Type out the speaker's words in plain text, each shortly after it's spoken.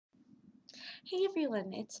Hey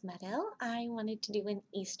everyone, it's Meadow. I wanted to do an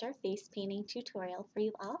Easter face painting tutorial for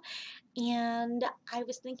you all, and I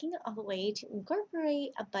was thinking of a way to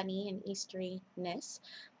incorporate a bunny and Easteriness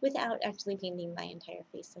without actually painting my entire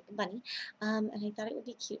face like a bunny. And I thought it would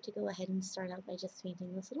be cute to go ahead and start out by just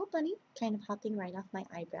painting this little bunny, kind of hopping right off my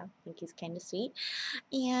eyebrow. I think he's kind of sweet.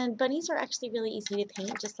 And bunnies are actually really easy to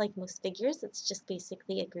paint, just like most figures. It's just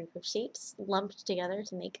basically a group of shapes lumped together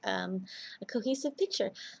to make a cohesive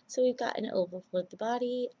picture. So we've got an oval for the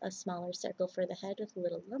body, a smaller circle for the head with a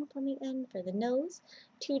little lump on the end for the nose,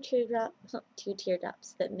 two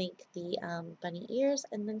teardrops that make the bunny ears,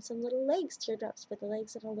 and then some little legs, teardrops for the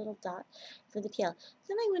legs, and a little dot for the tail.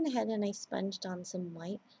 Then I went ahead and I sponged on some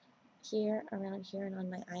white here, around here, and on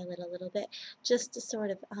my eyelid a little bit, just to sort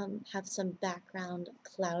of have some background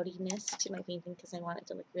cloudiness to my painting because I want it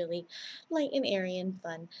to look really light and airy and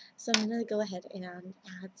fun. So I'm going to go ahead and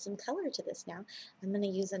add some color to this now. I'm going to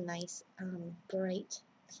use a nice bright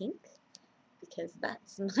pink because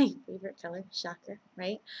that's my favorite color, shocker,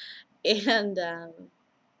 right? And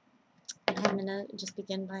I'm going to just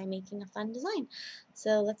begin by making a fun design.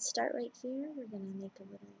 So let's start right here. We're going to make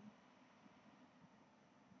a little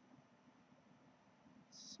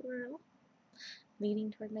swirl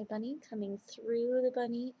leading toward my bunny, coming through the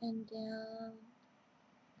bunny and down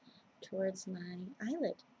towards my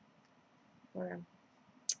eyelid or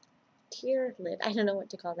tear lid. I don't know what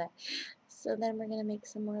to call that. So then we're going to make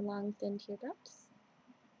some more long thin teardrops.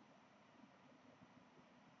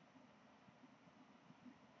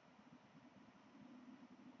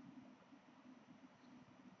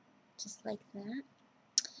 Just like that.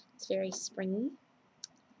 It's very springy.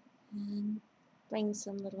 And bring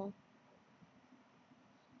some little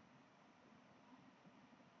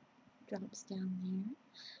drops down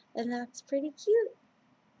there. And that's pretty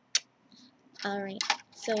cute. Alright,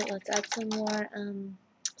 so let's add some more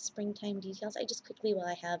springtime details. I just quickly, while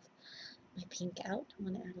I have my pink out, I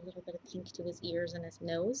want to add a little bit of pink to his ears and his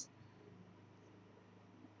nose.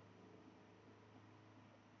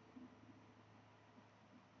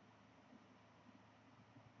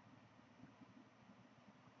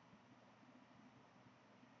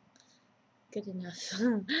 Good enough.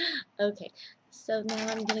 Okay, so now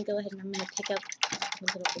I'm going to go ahead and I'm going to pick up a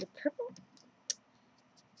little bit of purple.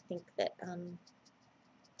 I think that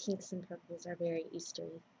pinks and purples are very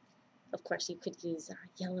Eastery. Of course, you could use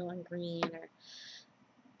yellow and green or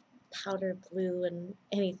powder blue and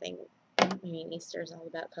anything. I mean, Easter is all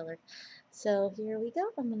about color. So here we go.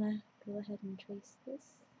 I'm going to go ahead and trace this.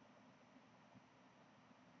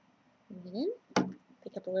 Bring it in.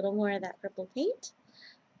 Pick up a little more of that purple paint.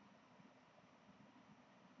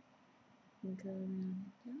 And go around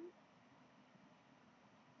it down.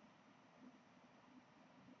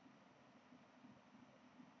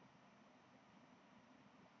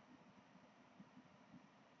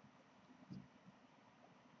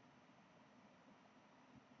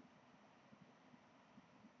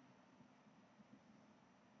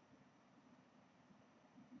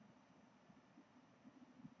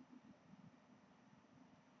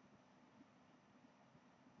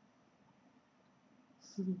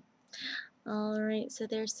 Alright, so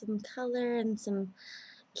there's some color and some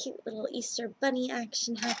cute little Easter bunny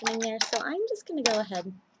action happening there. So I'm just going to go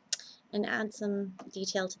ahead and add some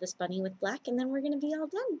detail to this bunny with black, and then we're going to be all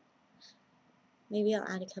done. Maybe I'll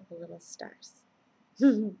add a couple little stars.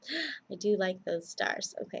 I do like those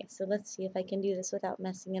stars. Okay, so let's see if I can do this without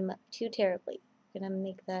messing him up too terribly. I'm going to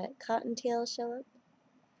make that cottontail show up,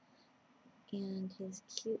 and his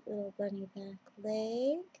cute little bunny back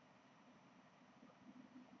leg.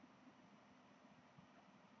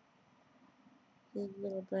 His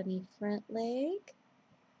little bunny front leg.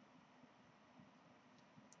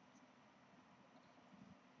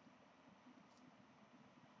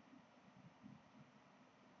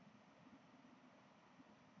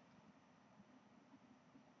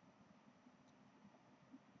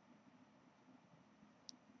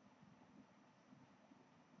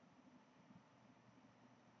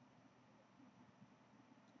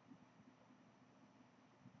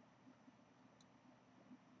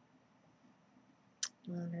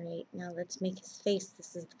 Alright, now let's make his face.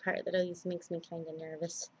 This is the part that always makes me kind of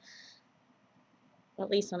nervous. At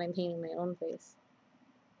least when I'm painting my own face.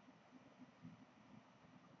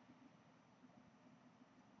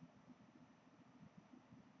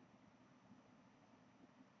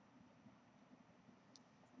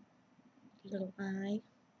 Little eye.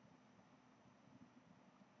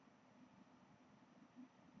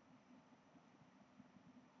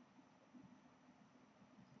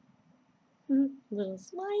 Little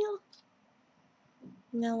smile.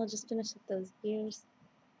 Now we'll just finish up those ears.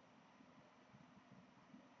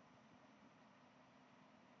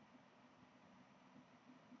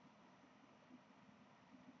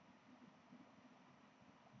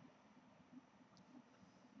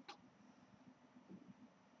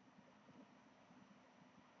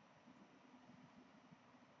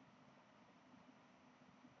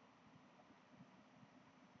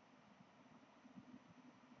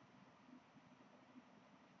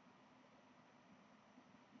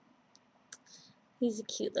 He's a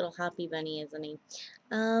cute little hoppy bunny, isn't he?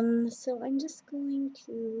 So I'm just going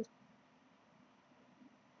to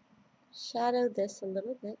shadow this a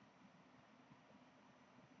little bit.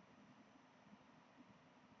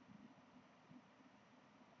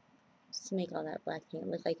 Just to make all that black paint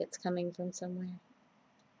look like it's coming from somewhere.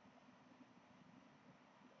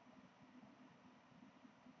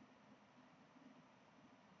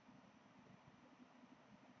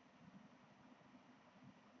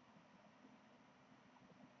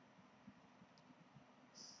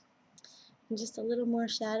 And just a little more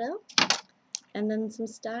shadow, and then some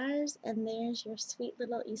stars, and there's your sweet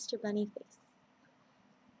little Easter bunny face.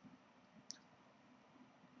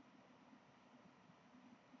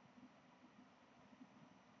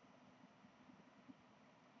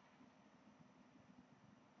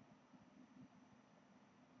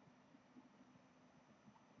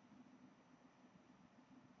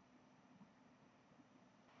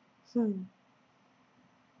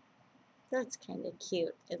 That's kind of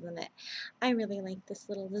cute, isn't it? I really like this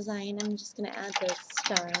little design. I'm just going to add those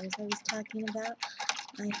stars I was talking about.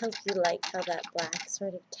 I hope you like how that black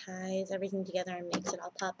sort of ties everything together and makes it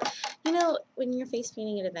all pop. You know, when you're face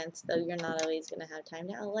painting at events, though, you're not always going to have time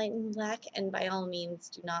to outline in black, and by all means,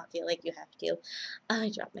 do not feel like you have to. I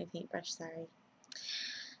dropped my paintbrush, sorry.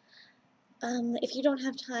 If you don't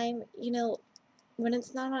have time, you know, when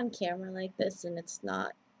it's not on camera like this and it's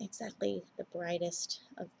not exactly the brightest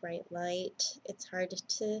of bright light, it's hard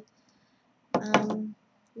to,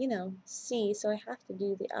 you know, see, so I have to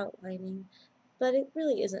do the outlining. But it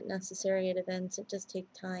really isn't necessary at events. It does take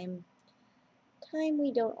time. Time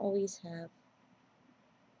we don't always have.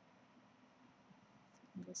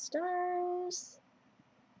 The stars.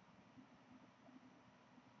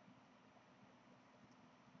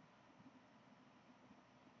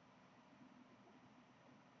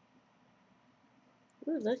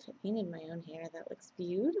 Ooh, look, I painted my own hair. That looks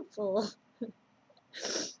beautiful.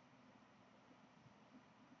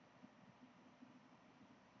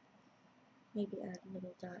 Maybe add a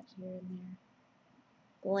little dot here and there.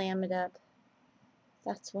 Glam it up.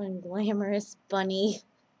 That's one glamorous bunny.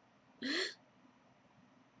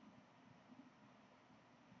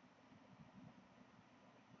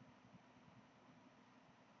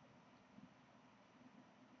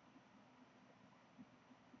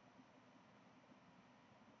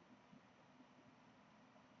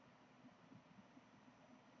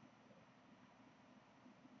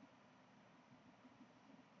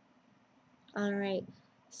 Alright,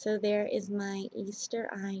 so there is my Easter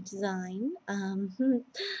eye design.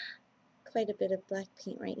 Quite a bit of black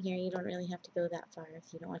paint right here. You don't really have to go that far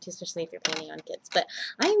if you don't want to, especially if you're painting on kids. But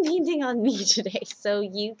I'm painting on me today, so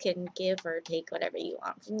you can give or take whatever you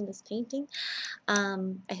want from this painting.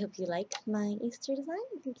 I hope you like my Easter design.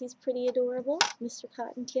 I think he's pretty adorable, Mr.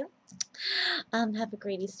 Cottontail. Have a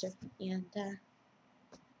great Easter, and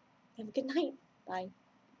have a good night. Bye.